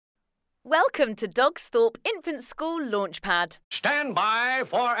Welcome to Dogsthorpe Infant School Launchpad. Stand by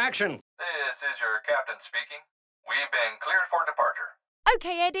for action. This is your captain speaking. We've been cleared for departure.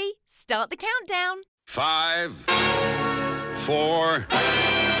 Okay, Eddie, start the countdown. 5, 4,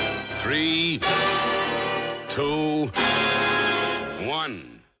 3, 2, 1.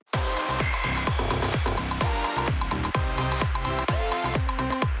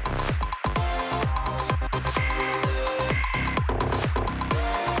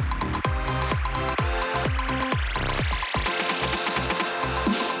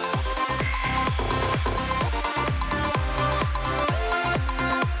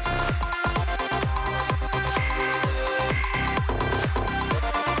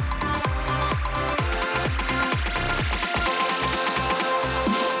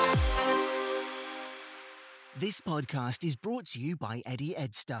 This podcast is brought to you by Eddie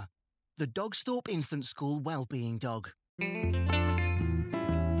Edster, the Dogsthorpe Infant School Wellbeing Dog. His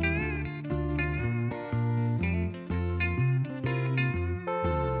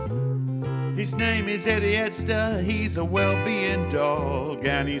name is Eddie Edster, he's a well-being dog,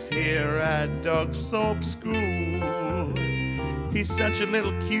 and he's here at Dogsthorpe School. He's such a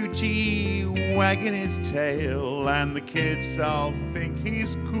little cutie, wagging his tail, and the kids all think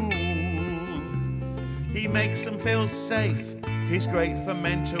he's cool. He makes them feel safe, he's great for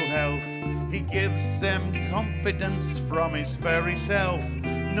mental health. He gives them confidence from his very self.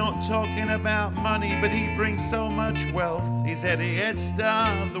 Not talking about money, but he brings so much wealth. He's Eddie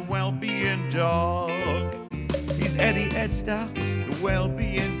Edster, the well-being dog. He's Eddie Edster, the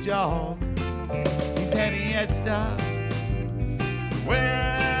well-being dog. He's Eddie Edster, the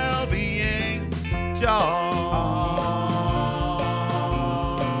well-being dog.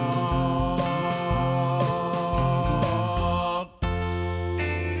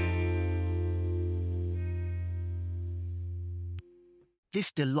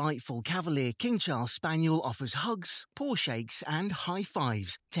 This delightful Cavalier King Charles Spaniel offers hugs, paw shakes and high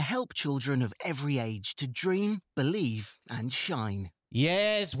fives to help children of every age to dream, believe and shine.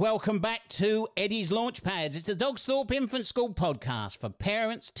 Yes, welcome back to Eddie's Launchpads. It's the Dogsthorpe Infant School podcast for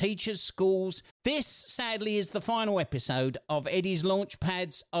parents, teachers, schools. This, sadly, is the final episode of Eddie's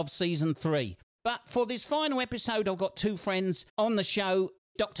Launchpads of Season 3. But for this final episode, I've got two friends on the show,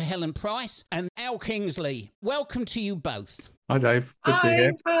 Dr. Helen Price and Al Kingsley. Welcome to you both. Hi, Dave. Good to be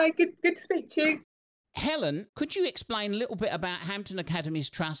here. Hi, good to speak to you. Helen, could you explain a little bit about Hampton Academies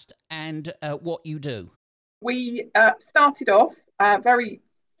Trust and what you do? We started off very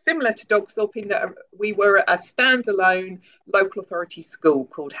similar to Dogsthorpe in that we were a standalone local authority school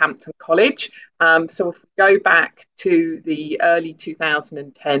called Hampton College. So if we go back to the early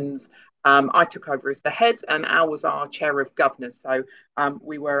 2010s, I took over as the head and Al was our chair of governors. So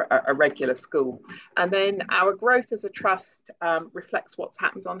we were a regular school. And then our growth as a trust reflects what's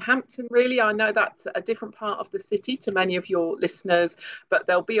happened on Hampton, really. I know that's a different part of the city to many of your listeners, but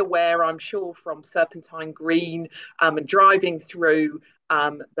they'll be aware, I'm sure, from Serpentine Green and driving through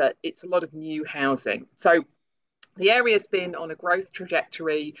that it's a lot of new housing. So the area's been on a growth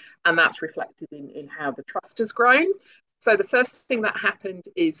trajectory, and that's reflected in how the trust has grown. So the first thing that happened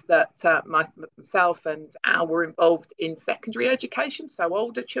is that myself and Al were involved in secondary education, so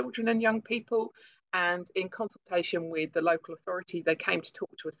older children and young people. And in consultation with the local authority, they came to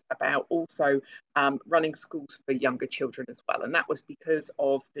talk to us about also running schools for younger children as well. And that was because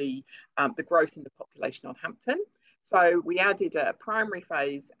of the growth in the population on Hampton. So we added a primary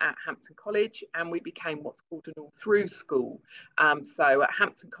phase at Hampton College and we became what's called an all-through school. So at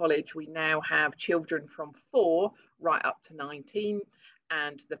Hampton College, we now have children from 4 right up to 19.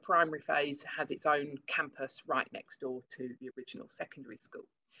 And the primary phase has its own campus right next door to the original secondary school.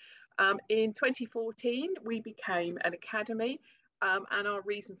 In 2014, we became an academy. And our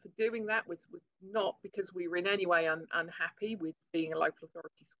reason for doing that was not because we were in any way unhappy with being a local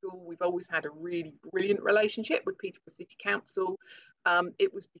authority school. We've always had a really brilliant relationship with Peterborough City Council.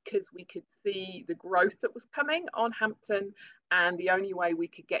 It was because we could see the growth that was coming on Hampton, and the only way we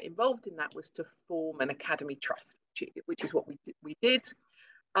could get involved in that was to form an academy trust, which is what we did.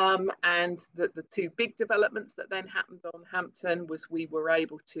 And the two big developments that then happened on Hampton was we were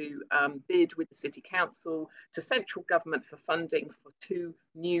able to bid with the City Council to central government for funding for 2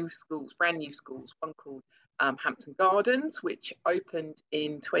 new schools, brand new schools, one called Hampton Gardens, which opened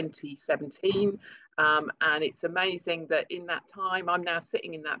in 2017. And it's amazing that in that time, I'm now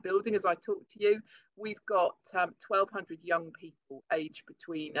sitting in that building as I talk to you. We've got 1,200 young people aged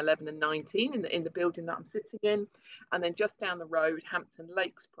between 11 and 19 in the building that I'm sitting in. And then just down the road, Hampton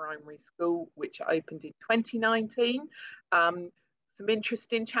Lakes Primary School, which opened in 2019. some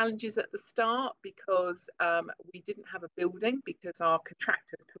interesting challenges at the start because we didn't have a building because our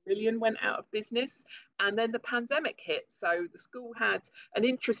contractors Carillion went out of business, and then the pandemic hit. So the school had an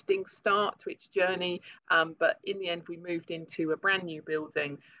interesting start to its journey, but in the end we moved into a brand new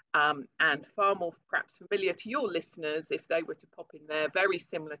building, and far more perhaps familiar to your listeners if they were to pop in there, very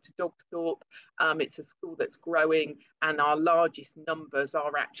similar to Dogsthorpe. It's a school that's growing, and our largest numbers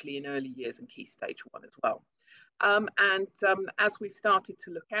are actually in early years and Key Stage 1 as well. As we've started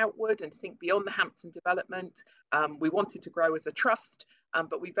to look outward and think beyond the Hampton development, we wanted to grow as a trust,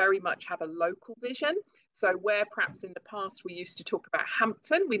 but we very much have a local vision. So where perhaps in the past we used to talk about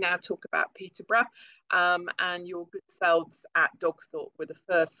Hampton, we now talk about Peterborough, and your good selves at Dogsthorpe were the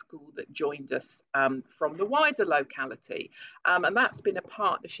first school that joined us from the wider locality. And that's been a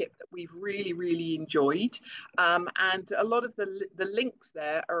partnership that we've really, really enjoyed. And a lot of the links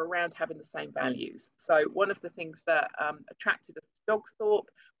there are around having the same values. So one of the things that attracted us to Dogsthorpe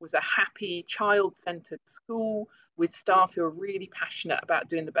was a happy, child-centred school with staff who are really passionate about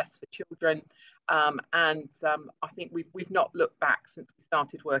doing the best for children. I think we've not looked back since we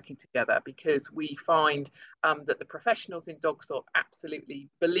started working together, because we find that the professionals in Dogsthorpe absolutely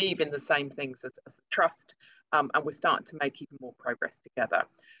believe in the same things as a trust, and we're starting to make even more progress together.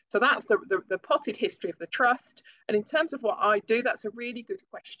 So that's the potted history of the trust. And in terms of what I do, that's a really good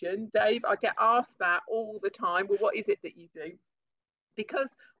question, Dave. I get asked that all the time. Well, what is it that you do?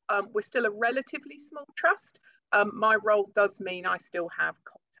 Because we're still a relatively small trust, my role does mean I still have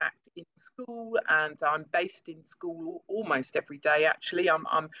contact in school, and I'm based in school almost every day. Actually, I'm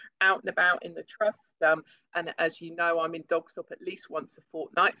out and about in the trust, and as you know, I'm in Dogsthorpe at least once a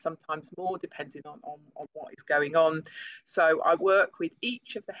fortnight, sometimes more, depending on what is going on. So I work with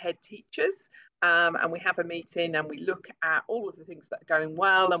each of the head teachers, and we have a meeting and we look at all of the things that are going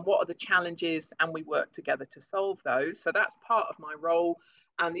well and what are the challenges, and we work together to solve those. So that's part of my role.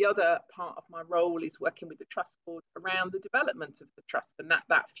 And the other part of my role is working with the trust board around the development of the trust, and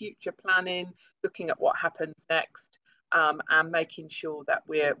that future planning, looking at what happens next, and making sure that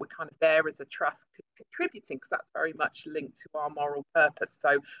we're kind of there as a trust contributing, because that's very much linked to our moral purpose.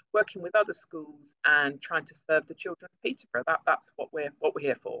 So working with other schools and trying to serve the children of Peterborough, that's what we're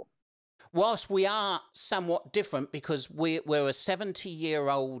here for. Whilst we are somewhat different because we're a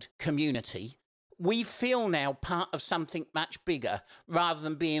 70-year-old community, we feel now part of something much bigger rather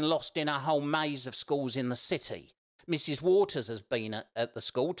than being lost in a whole maze of schools in the city. Mrs. Waters has been at the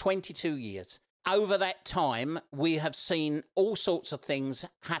school 22 years. Over that time, we have seen all sorts of things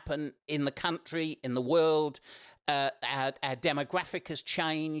happen in the country, in the world. Our demographic has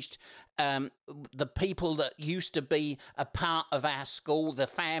changed. The people that used to be a part of our school, the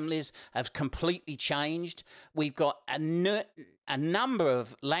families, have completely changed. We've got a number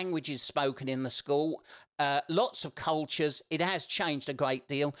of languages spoken in the school, lots of cultures. It has changed a great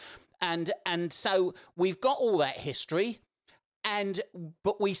deal. And so we've got all that history,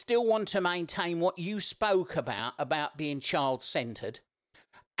 but we still want to maintain what you spoke about being child-centred.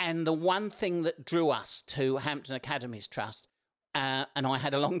 And the one thing that drew us to Hampton Academies Trust, and I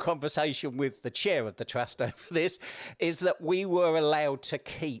had a long conversation with the chair of the trust over this, is that we were allowed to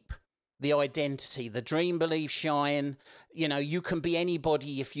keep the identity, the dream, believe, shine. You know, you can be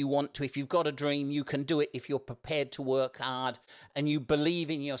anybody if you want to. If you've got a dream, you can do it if you're prepared to work hard and you believe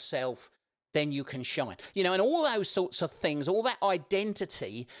in yourself, then you can shine. You know, and all those sorts of things, all that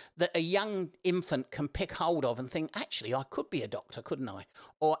identity that a young infant can pick hold of and think, actually, I could be a doctor, couldn't I?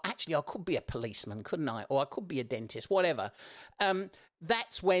 Or actually, I could be a policeman, couldn't I? Or I could be a dentist, whatever.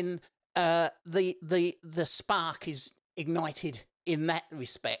 That's when the spark is ignited in that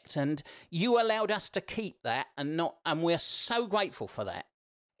respect. And you allowed us to keep that, and we're so grateful for that.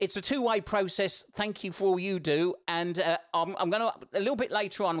 It's a two-way process. Thank you for all you do. And I'm going to, a little bit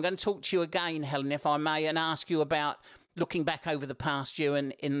later on, I'm going to talk to you again, Helen, if I may, and ask you about looking back over the past year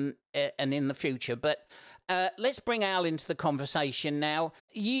and in the future. But let's bring Al into the conversation now.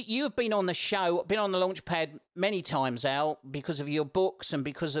 You've been on the show, been on the Launchpad many times, Al, because of your books and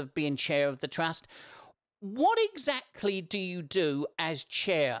because of being chair of the trust. What exactly do you do as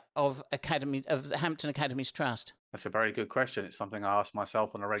chair of the Hampton Academies Trust? That's a very good question. It's something I ask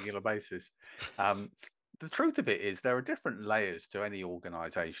myself on a regular basis. The truth of it is there are different layers to any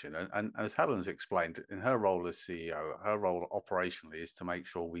organisation. And as Helen's explained, in her role as CEO, her role operationally is to make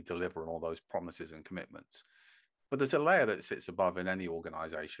sure we deliver on all those promises and commitments. But there's a layer that sits above in any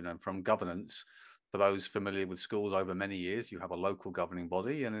organisation. And from governance, for those familiar with schools over many years, you have a local governing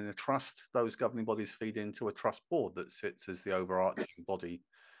body. And in a trust, those governing bodies feed into a trust board that sits as the overarching body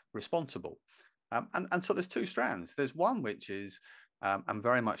responsible. And so there's two strands. There's one which is, and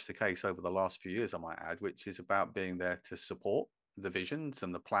very much the case over the last few years, I might add, which is about being there to support the visions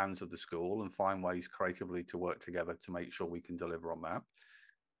and the plans of the school and find ways creatively to work together to make sure we can deliver on that.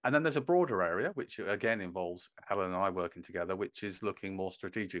 And then there's a broader area, which again involves Helen and I working together, which is looking more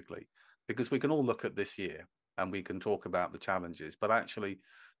strategically, because we can all look at this year and we can talk about the challenges, but actually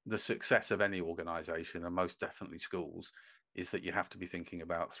the success of any organization, and most definitely schools, is that you have to be thinking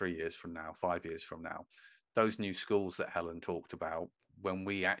about 3 years from now, 5 years from now. Those new schools that Helen talked about, when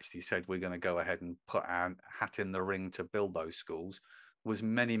we actually said we're going to go ahead and put our hat in the ring to build those schools, was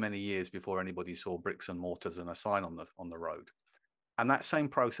many, many years before anybody saw bricks and mortars and a sign on the road. And that same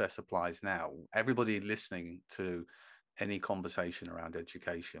process applies now. Everybody listening to any conversation around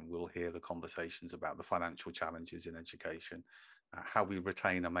education will hear the conversations about the financial challenges in education, how we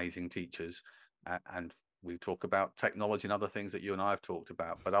retain amazing teachers, and we talk about technology and other things that you and I have talked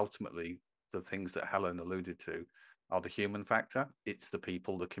about. But ultimately, the things that Helen alluded to are the human factor. It's the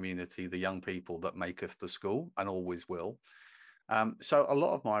people, the community, the young people that make us the school and always will. So a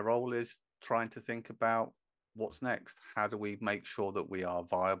lot of my role is trying to think about what's next. How do we make sure that we are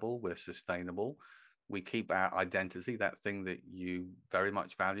viable, we're sustainable, we keep our identity, that thing that you very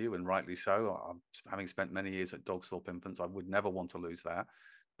much value, and rightly so. Having spent many years at Dogsthorpe Infants, I would never want to lose that.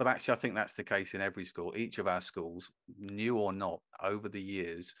 But actually, I think that's the case in every school. Each of our schools, new or not, over the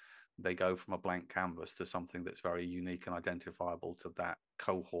years, they go from a blank canvas to something that's very unique and identifiable to that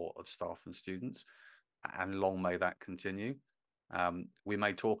cohort of staff and students. And long may that continue. We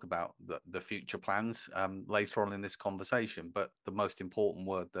may talk about the future plans later on in this conversation, but the most important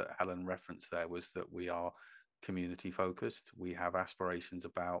word that Helen referenced there was that we are community focused. We have aspirations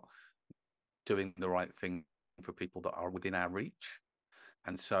about doing the right thing for people that are within our reach.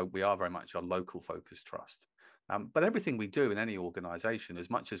 And so we are very much a local focused trust. But everything we do in any organization, as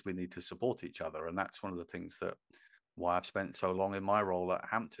much as we need to support each other, and that's one of the things that why I've spent so long in my role at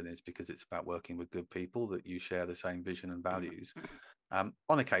Hampton, is because it's about working with good people that you share the same vision and values.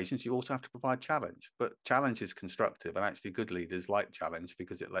 On occasions, you also have to provide challenge, but challenge is constructive, and actually good leaders like challenge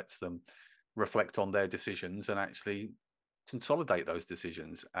because it lets them reflect on their decisions and actually consolidate those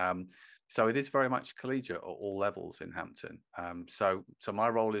decisions. So it is very much collegiate at all levels in Hampton. So my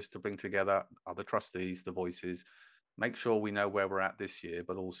role is to bring together other trustees, the voices, make sure we know where we're at this year,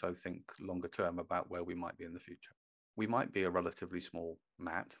 but also think longer term about where we might be in the future. We might be a relatively small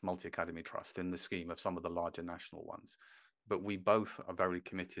MAT, multi-academy trust, in the scheme of some of the larger national ones, but we both are very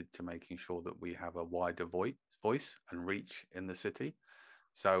committed to making sure that we have a wider voice and reach in the city.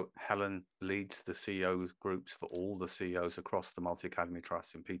 So Helen leads the CEO groups for all the CEOs across the multi-academy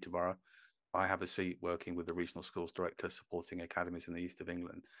trusts in Peterborough. I have a seat working with the regional schools director supporting academies in the east of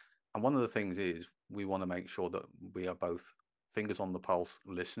England. And one of the things is we want to make sure that we are both fingers on the pulse,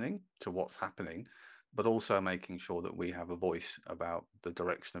 listening to what's happening, but also making sure that we have a voice about the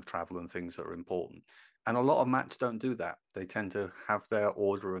direction of travel and things that are important. And a lot of MATs don't do that. They tend to have their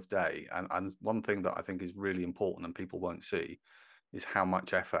order of day. And one thing that I think is really important and people won't see is how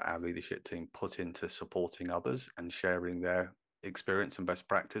much effort our leadership team put into supporting others and sharing their experience and best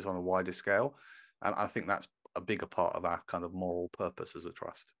practice on a wider scale. And I think that's a bigger part of our kind of moral purpose as a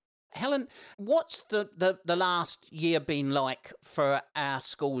trust. Helen, what's the last year been like for our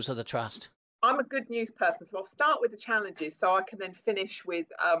schools of the trust? I'm a good news person, so I'll start with the challenges so I can then finish with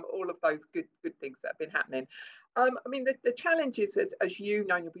all of those good things that have been happening. I mean, the challenges, as you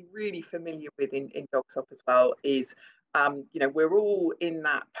know, you'll be really familiar with in Dogsthorpe as well, is, we're all in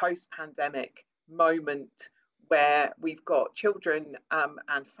that post-pandemic moment where we've got children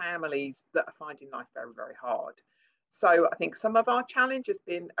and families that are finding life very, very hard. So I think some of our challenge has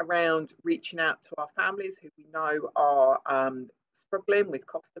been around reaching out to our families who we know are struggling with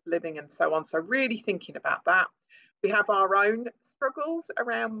cost of living and so on. So really thinking about that. We have our own struggles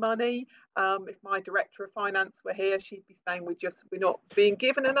around money. If my director of finance were here, she'd be saying we're not being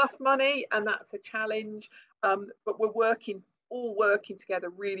given enough money, and that's a challenge. But we're all working together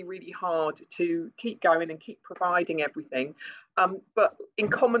really, really hard to keep going and keep providing everything. But in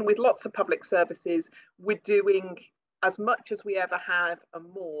common with lots of public services, we're doing as much as we ever have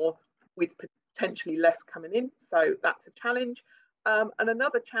and more with potentially less coming in. So that's a challenge. And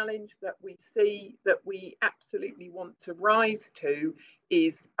another challenge that we see that we absolutely want to rise to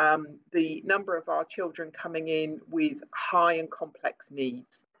is the number of our children coming in with high and complex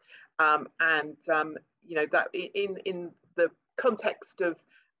needs. That in the context of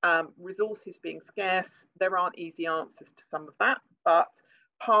resources being scarce, there aren't easy answers to some of that. But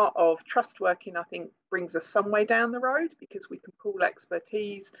part of trust working, I think, brings us some way down the road because we can pool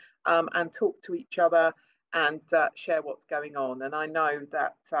expertise and talk to each other and share what's going on. And I know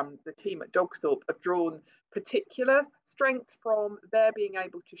that the team at Dogsthorpe have drawn particular strength from their being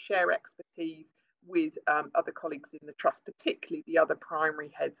able to share expertise with other colleagues in the trust, particularly the other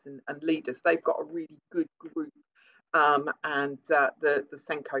primary heads and leaders. They've got a really good group, and the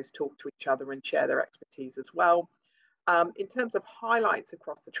Senkos talk to each other and share their expertise as well. In terms of highlights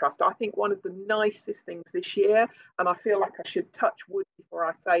across the trust, I think one of the nicest things this year, and I feel like I should touch wood before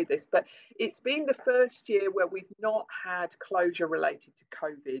I say this, but it's been the first year where we've not had closure related to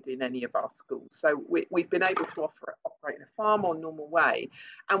COVID in any of our schools. So we've been able to operate in a far more normal way.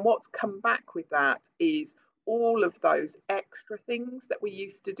 And what's come back with that is all of those extra things that we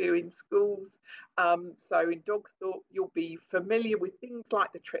used to do in schools. So in Dogsthorpe, you'll be familiar with things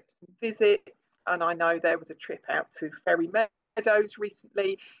like the trips and visits. And I know there was a trip out to Ferry Meadows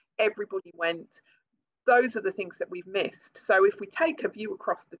recently. Everybody went. Those are the things that we've missed. So if we take a view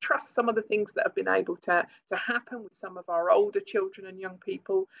across the trust, some of the things that have been able to happen with some of our older children and young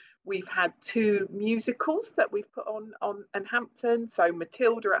people, we've had 2 musicals that we've put on in Hampton. So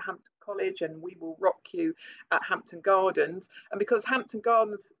Matilda at Hampton College and We Will Rock You at Hampton Gardens. And because Hampton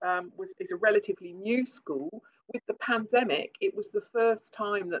Gardens is a relatively new school, with the pandemic, it was the first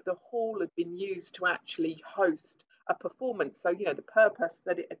time that the hall had been used to actually host a performance. So, the purpose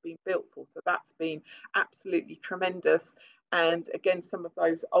that it had been built for. So that's been absolutely tremendous. And again, some of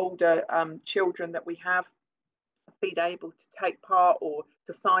those older children that we have been able to take part or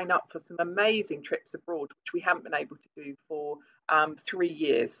to sign up for some amazing trips abroad, which we haven't been able to do for 3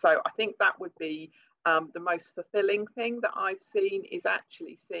 years. So I think that would be the most fulfilling thing that I've seen, is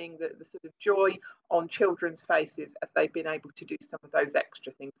actually seeing the sort of joy on children's faces as they've been able to do some of those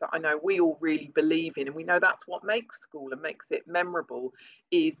extra things that I know we all really believe in. And we know that's what makes school and makes it memorable,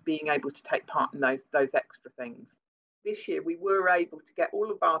 is being able to take part in those extra things. This year, we were able to get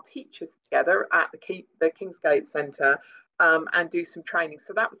all of our teachers together at the Kingsgate Centre and do some training.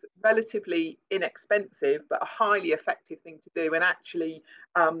 So that was relatively inexpensive, but a highly effective thing to do. And actually,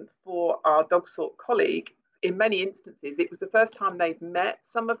 for our Dogsthorpe colleagues, in many instances, it was the first time they'd met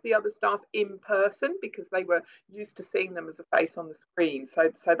some of the other staff in person, because they were used to seeing them as a face on the screen.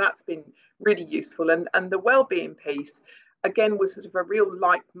 So that's been really useful. And the wellbeing piece, again, was sort of a real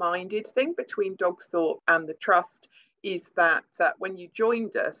like-minded thing between Dogsthorpe and the Trust, is that when you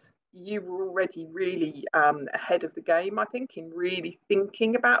joined us, you were already really ahead of the game, I think, in really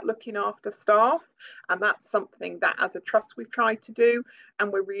thinking about looking after staff. And that's something that as a trust we've tried to do.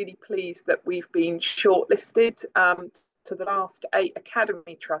 And we're really pleased that we've been shortlisted to the last 8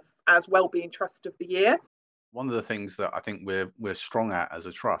 Academy trusts as Wellbeing Trust of the Year. One of the things that I think we're strong at as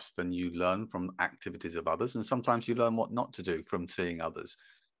a trust, and you learn from activities of others, and sometimes you learn what not to do from seeing others.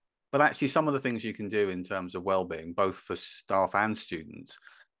 But actually, some of the things you can do in terms of well-being, both for staff and students,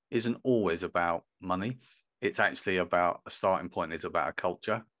 isn't always about money. It's actually about, a starting point is about a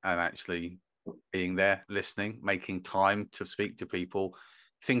culture, and actually being there, listening, making time to speak to people,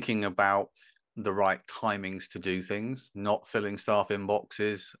 thinking about the right timings to do things, not filling staff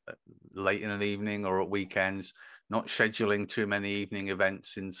inboxes late in an evening or at weekends, not scheduling too many evening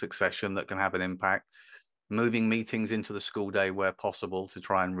events in succession that can have an impact, moving meetings into the school day where possible to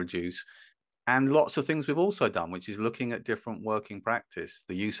try and reduce. And lots of things we've also done, which is looking at different working practice,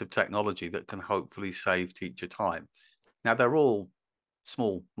 the use of technology that can hopefully save teacher time. Now, they're all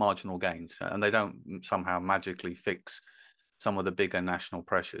small marginal gains, and they don't somehow magically fix some of the bigger national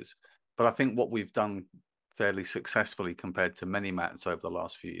pressures. But I think what we've done fairly successfully compared to many MATs over the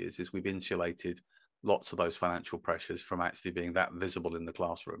last few years is we've insulated lots of those financial pressures from actually being that visible in the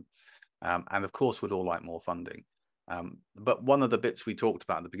classroom. And of course, we'd all like more funding. But one of the bits we talked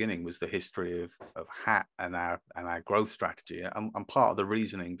about at the beginning was the history of HAT and our growth strategy. And part of the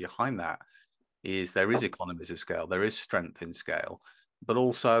reasoning behind that is there is economies of scale, there is strength in scale, but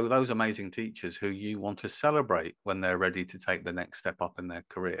also those amazing teachers who you want to celebrate when they're ready to take the next step up in their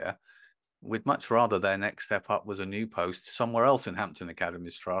career. We'd much rather their next step up was a new post somewhere else in Hampton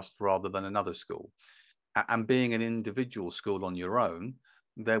Academies Trust rather than another school. And being an individual school on your own,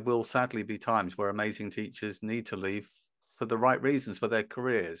 there will sadly be times where amazing teachers need to leave for the right reasons for their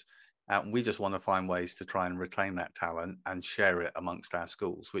careers. We just want to find ways to try and retain that talent and share it amongst our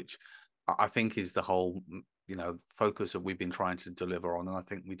schools, which I think is the whole, focus that we've been trying to deliver on. And I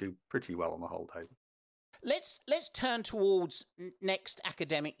think we do pretty well on the whole table. Let's turn towards next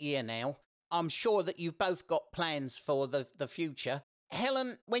academic year now. I'm sure that you've both got plans for the future.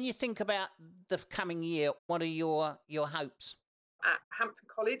 Helen, when you think about the coming year, what are your hopes? At Hampton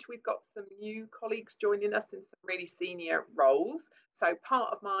College, we've got some new colleagues joining us in some really senior roles. So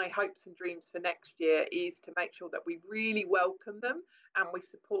part of my hopes and dreams for next year is to make sure that we really welcome them and we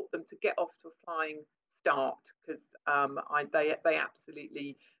support them to get off to a flying start, because they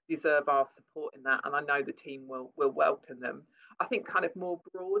absolutely deserve our support in that, and I know the team will welcome them. I think kind of more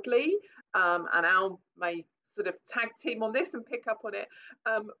broadly, and Al may sort of tag team on this and pick up on it,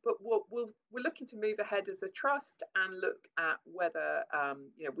 but we're looking to move ahead as a trust and look at whether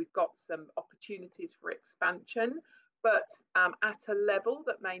we've got some opportunities for expansion, but at a level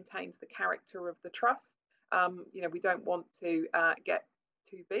that maintains the character of the trust. We don't want to get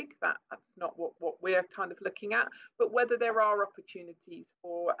too big. That's not what we're kind of looking at, but whether there are opportunities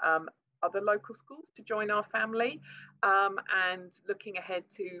for other local schools to join our family, and looking ahead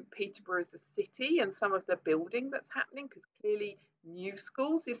to Peterborough as a city and some of the building that's happening, because clearly new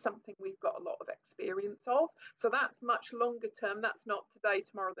schools is something we've got a lot of experience of. So that's much longer term. That's not today,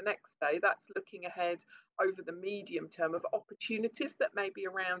 tomorrow, the next day. That's looking ahead over the medium term of opportunities that may be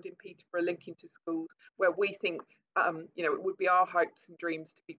around in Peterborough linking to schools where we think it would be our hopes and dreams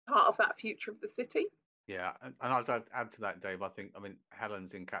to be part of that future of the city. Yeah, and I'd add to that, Dave. I think,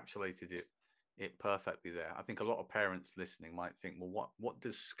 Helen's encapsulated it perfectly there. I think a lot of parents listening might think, well, what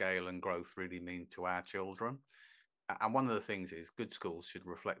does scale and growth really mean to our children? And one of the things is good schools should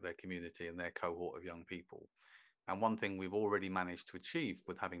reflect their community and their cohort of young people. And one thing we've already managed to achieve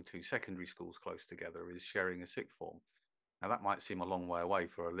with having 2 secondary schools close together is sharing a sixth form. Now, that might seem a long way away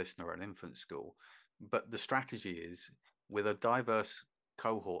for a listener at an infant school, but the strategy is, with a diverse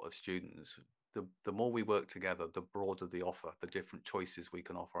cohort of students, the more we work together, the broader the offer, the different choices we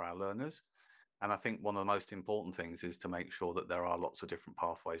can offer our learners. And I think one of the most important things is to make sure that there are lots of different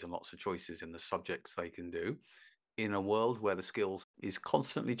pathways and lots of choices in the subjects they can do, in a world where the skills is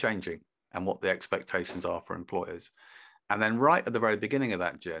constantly changing and what the expectations are for employers. And then right at the very beginning of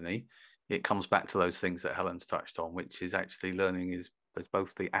that journey, it comes back to those things that Helen's touched on, which is actually learning is there's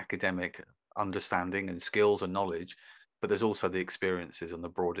both the academic understanding and skills and knowledge, but there's also the experiences and the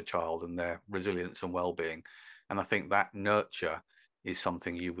broader child and their resilience and well-being. And I think that nurture is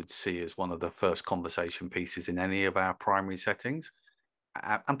something you would see as one of the first conversation pieces in any of our primary settings.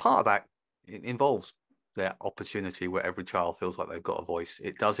 And part of that involves their opportunity where every child feels like they've got a voice.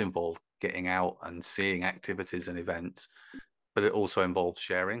 It does involve getting out and seeing activities and events, but it also involves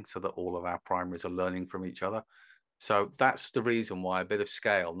sharing so that all of our primaries are learning from each other. So that's the reason why a bit of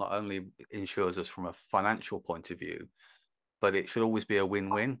scale not only ensures us from a financial point of view, but it should always be a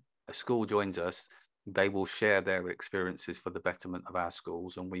win-win. A school joins us, they will share their experiences for the betterment of our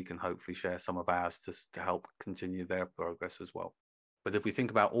schools, and we can hopefully share some of ours to help continue their progress as well. But if we think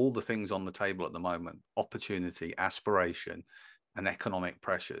about all the things on the table at the moment, opportunity, aspiration, and economic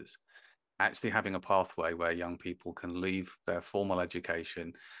pressures, actually having a pathway where young people can leave their formal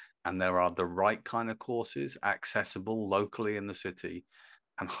education and there are the right kind of courses accessible locally in the city.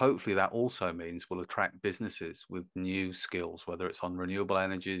 And hopefully that also means we'll attract businesses with new skills, whether it's on renewable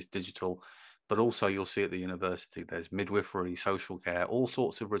energies, digital, but also you'll see at the university, there's midwifery, social care, all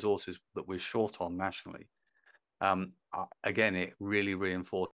sorts of resources that we're short on nationally. Again, it really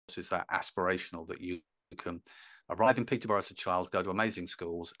reinforces that aspirational that you can arrive in Peterborough as a child, go to amazing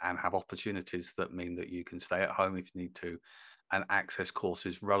schools and have opportunities that mean that you can stay at home if you need to and access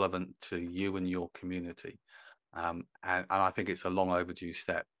courses relevant to you and your community. And I think it's a long overdue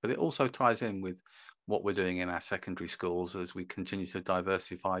step, but it also ties in with what we're doing in our secondary schools as we continue to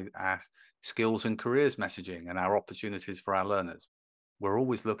diversify our skills and careers messaging and our opportunities for our learners. We're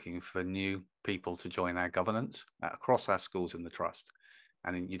always looking for new people to join our governance across our schools in the trust.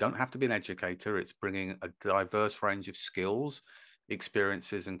 And you don't have to be an educator. It's bringing a diverse range of skills,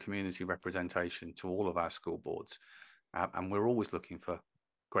 experiences, and community representation to all of our school boards. And we're always looking for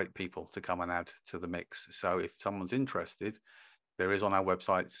great people to come and add to the mix. So if someone's interested, there is on our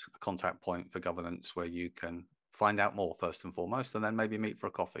websites a contact point for governance where you can find out more first and foremost, and then maybe meet for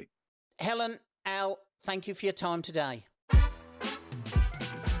a coffee. Helen, Al, thank you for your time today.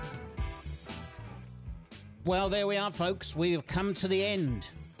 Well, there we are, folks. We have come to the end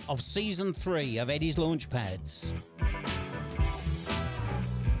of Season 3 of Eddie's Launchpads.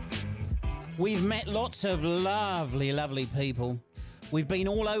 We've met lots of lovely, lovely people. We've been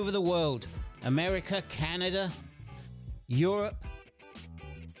all over the world. America, Canada, Europe,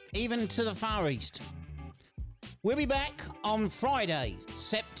 even to the Far East. We'll be back on Friday,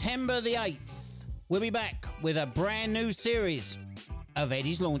 September the 8th. We'll be back with a brand new series of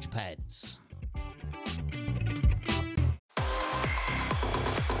Eddie's Launchpads.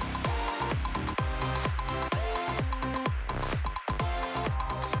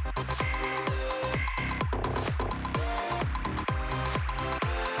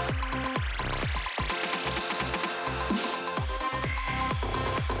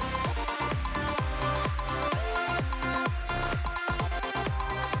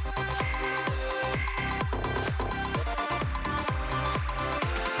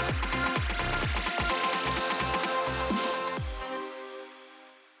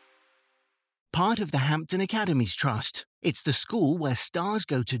 part of the Hampton Academies Trust. It's the school where stars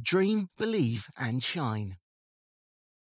go to dream, believe and shine.